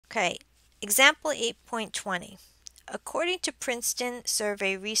Okay, example 8.20. According to Princeton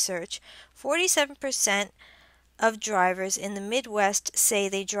survey research, 47% of drivers in the Midwest say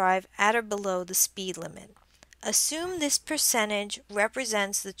they drive at or below the speed limit. Assume this percentage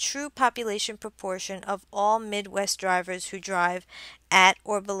represents the true population proportion of all Midwest drivers who drive at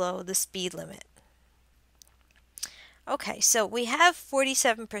or below the speed limit. Okay, so we have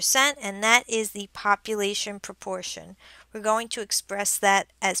 47%, and that is the population proportion. We're going to express that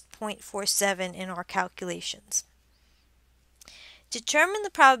as 0.47 in our calculations. Determine the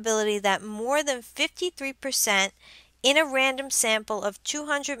probability that more than 53% in a random sample of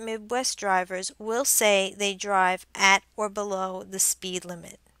 200 Midwest drivers will say they drive at or below the speed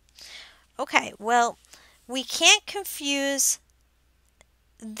limit. Okay, well, we can't confuse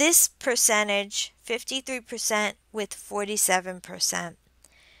this percentage, 53%, with 47%.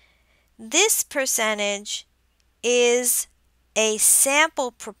 This percentage is a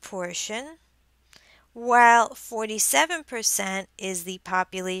sample proportion, while 47% is the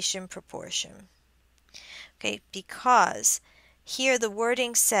population proportion. Okay, because here the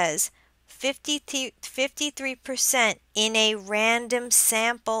wording says 53% in a random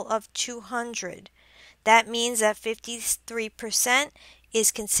sample of 200. That means that 53%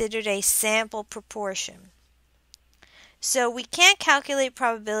 is considered a sample proportion. So we can't calculate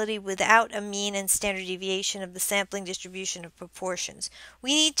probability without a mean and standard deviation of the sampling distribution of proportions.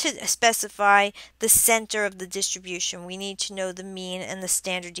 We need to specify the center of the distribution. We need to know the mean and the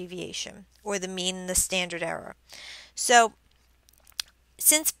standard deviation, or the mean and the standard error. So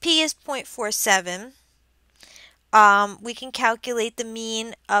since P is 0.47, we can calculate the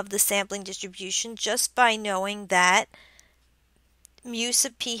mean of the sampling distribution just by knowing that mu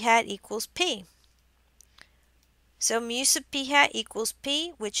sub p hat equals P. So mu sub p hat equals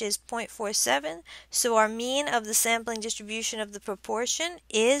P, which is 0.47. So our mean of the sampling distribution of the proportion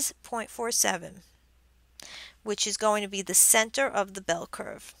is 0.47, which is going to be the center of the bell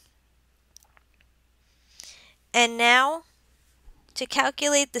curve. And now, to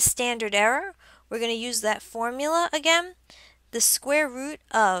calculate the standard error, we're going to use that formula again. The square root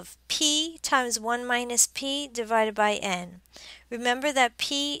of P times 1 minus P divided by N. Remember that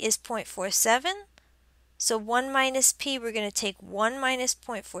P is 0.47. So 1 minus P, we're going to take 1 minus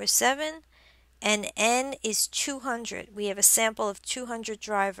 0.47, and N is 200. We have a sample of 200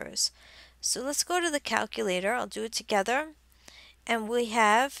 drivers. So let's go to the calculator. I'll do it together. And we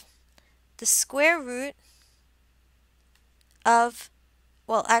have the square root of,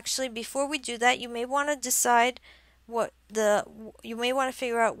 well, actually, before we do that, you may want to decide you may want to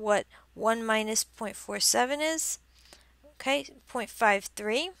figure out what 1 minus 0.47 is. Okay,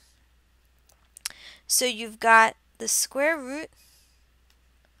 0.53. So you've got the square root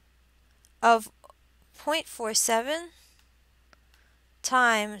of 0.47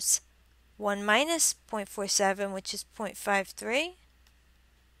 times 1 minus 0.47, which is 0.53,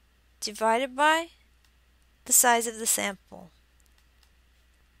 divided by the size of the sample.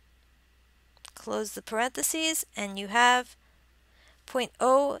 Close the parentheses, and you have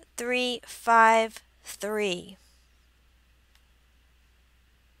 0.0353.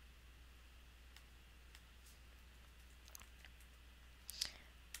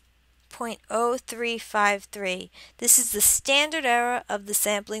 .0353. This is the standard error of the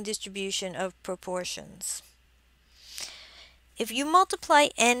sampling distribution of proportions. If you multiply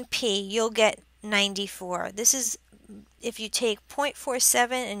NP, you'll get 94. This is if you take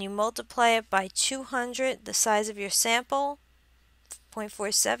 0.47 and you multiply it by 200, the size of your sample,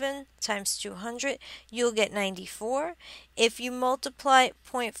 0.47 times 200, you'll get 94. If you multiply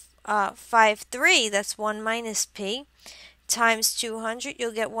 0.53, that's 1 minus P, times 200,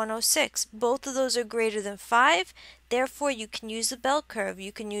 you'll get 106. Both of those are greater than 5. Therefore, you can use the bell curve.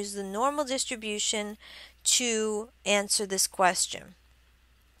 You can use the normal distribution to answer this question.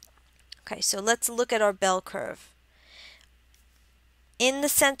 Okay, so let's look at our bell curve. In the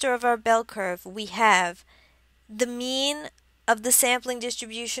center of our bell curve, we have the mean of the sampling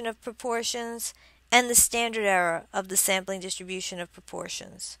distribution of proportions and the standard error of the sampling distribution of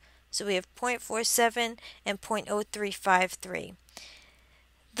proportions. So we have 0.47 and 0.0353.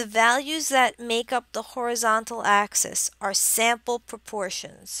 The values that make up the horizontal axis are sample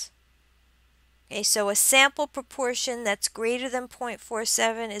proportions. Okay, so a sample proportion that's greater than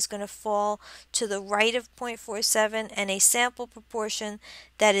 0.47 is going to fall to the right of 0.47, and a sample proportion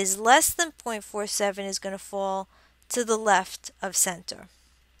that is less than 0.47 is going to fall to the left of center.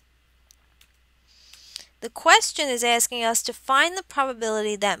 The question is asking us to find the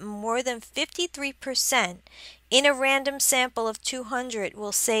probability that more than 53% in a random sample of 200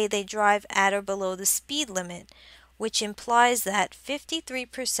 will say they drive at or below the speed limit. which implies that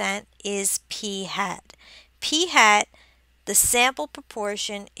 53% is p hat. P hat, the sample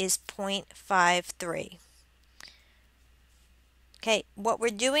proportion, is 0.53. Okay, what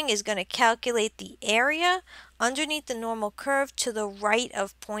we're doing is going to calculate the area underneath the normal curve to the right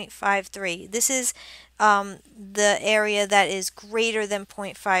of 0.53. This is the area that is greater than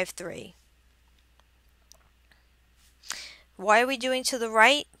 0.53. Why are we doing to the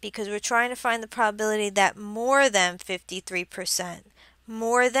right? Because we're trying to find the probability that more than 53%.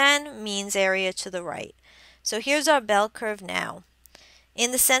 More than means area to the right. So here's our bell curve now.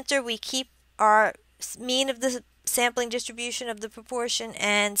 In the center, we keep our mean of the sampling distribution of the proportion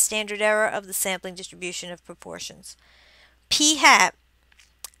and standard error of the sampling distribution of proportions. P hat,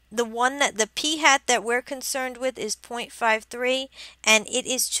 the p hat that we're concerned with is 0.53, and it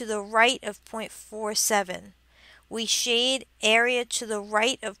is to the right of 0.47. We shade area to the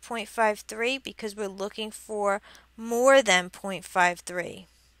right of 0.53 because we're looking for more than 0.53.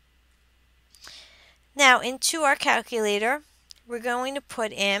 Now into our calculator, we're going to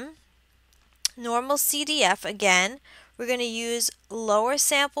put in normal CDF again. We're going to use lower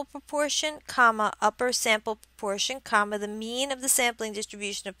sample proportion, comma, upper sample proportion, comma, the mean of the sampling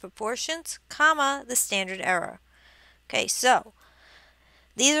distribution of proportions, comma, the standard error. Okay, so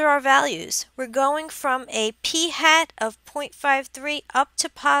these are our values. We're going from a p hat of 0.53 up to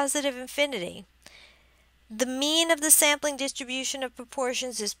positive infinity. The mean of the sampling distribution of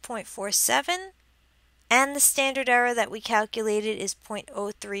proportions is 0.47, and the standard error that we calculated is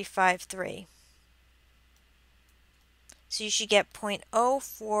 0.0353. So you should get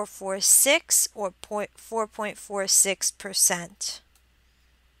 0.0446 or 4.46%.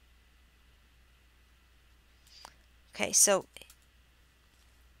 Okay, so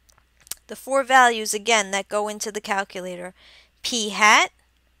the four values again that go into the calculator: p hat,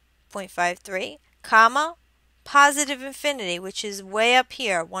 0.53, comma, positive infinity, which is way up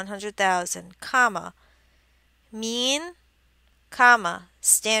here, 100,000, comma, mean, comma,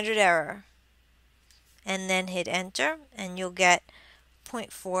 standard error. And then hit enter, and you'll get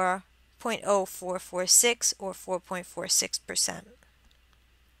 0.0446 or 4.46%.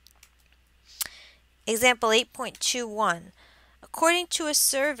 Example 8.21. According to a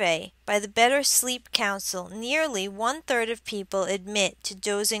survey by the Better Sleep Council, nearly 1/3 of people admit to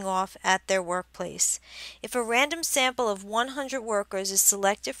dozing off at their workplace. If a random sample of 100 workers is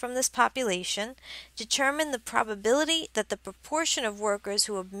selected from this population, determine the probability that the proportion of workers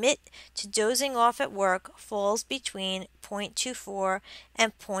who admit to dozing off at work falls between 0.24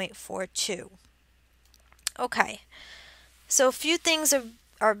 and 0.42. Okay, so a few things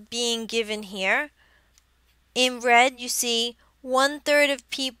are being given here. In red, you see 1/3 of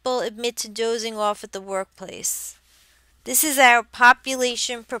people admit to dozing off at the workplace. This is our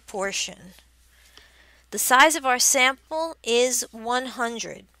population proportion. The size of our sample is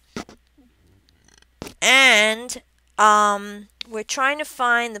 100. And we're trying to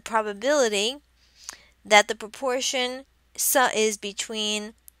find the probability that the proportion is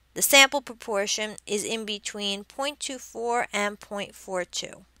between, the sample proportion is in between 0.24 and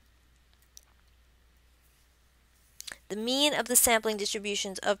 0.42. The mean of the sampling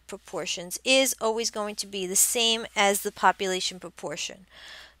distributions of proportions is always going to be the same as the population proportion.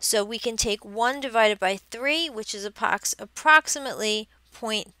 So we can take 1 divided by 3, which is approximately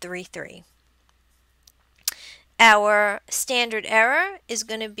 0.33. Our standard error is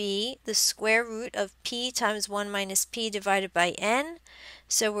going to be the square root of p times 1 minus p divided by n.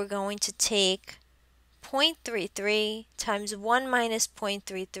 So we're going to take 0.33 times 1 minus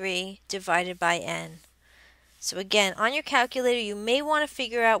 0.33 divided by n. So again, on your calculator, you may want to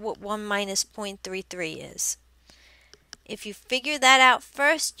figure out what 1 minus 0.33 is. If you figure that out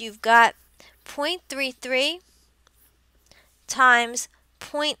first, you've got 0.33 times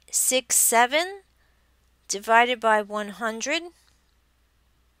 0.67 divided by 100,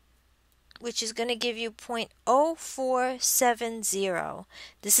 which is going to give you 0.0470.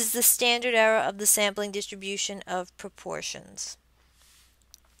 This is the standard error of the sampling distribution of proportions.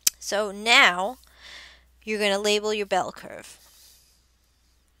 So now you're going to label your bell curve.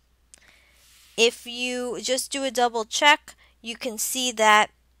 If you just do a double check, you can see that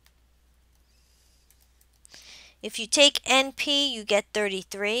if you take NP, you get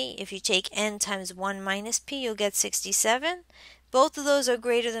 33. If you take N times 1 minus P, you'll get 67. Both of those are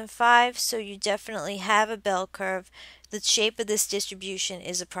greater than 5, so you definitely have a bell curve. The shape of this distribution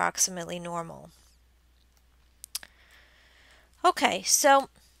is approximately normal. Okay, so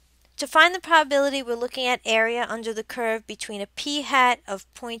to find the probability, we're looking at area under the curve between a p hat of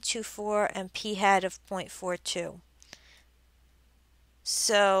 0.24 and p hat of 0.42.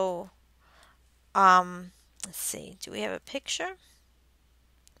 So Let's see, do we have a picture?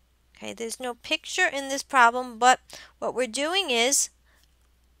 Okay, there's no picture in this problem, but what we're doing is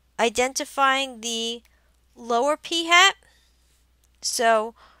identifying the lower p-hat.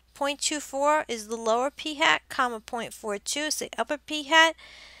 So 0.24 is the lower p-hat, comma 0.42 is the upper p-hat.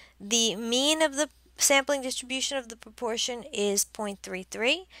 The mean of the sampling distribution of the proportion is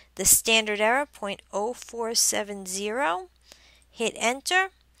 0.33. The standard error, 0.0470. Hit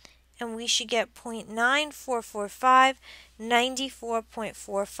enter, and we should get 0.9445,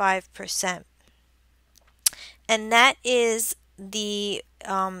 94.45%. And that is the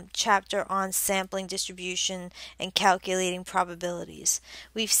chapter on sampling distribution and calculating probabilities.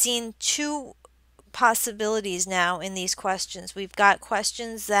 We've seen two possibilities now in these questions. We've got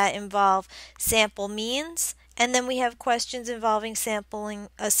questions that involve sample means, and then we have questions involving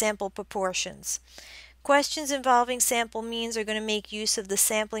sample proportions. Questions involving sample means are going to make use of the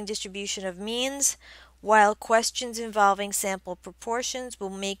sampling distribution of means, while questions involving sample proportions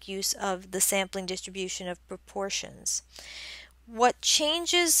will make use of the sampling distribution of proportions. What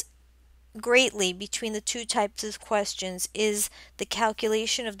changes greatly between the two types of questions is the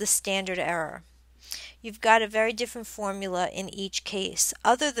calculation of the standard error. You've got a very different formula in each case.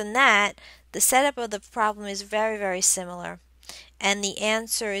 Other than that, the setup of the problem is very, very similar, and the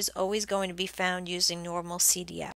answer is always going to be found using normal CDF.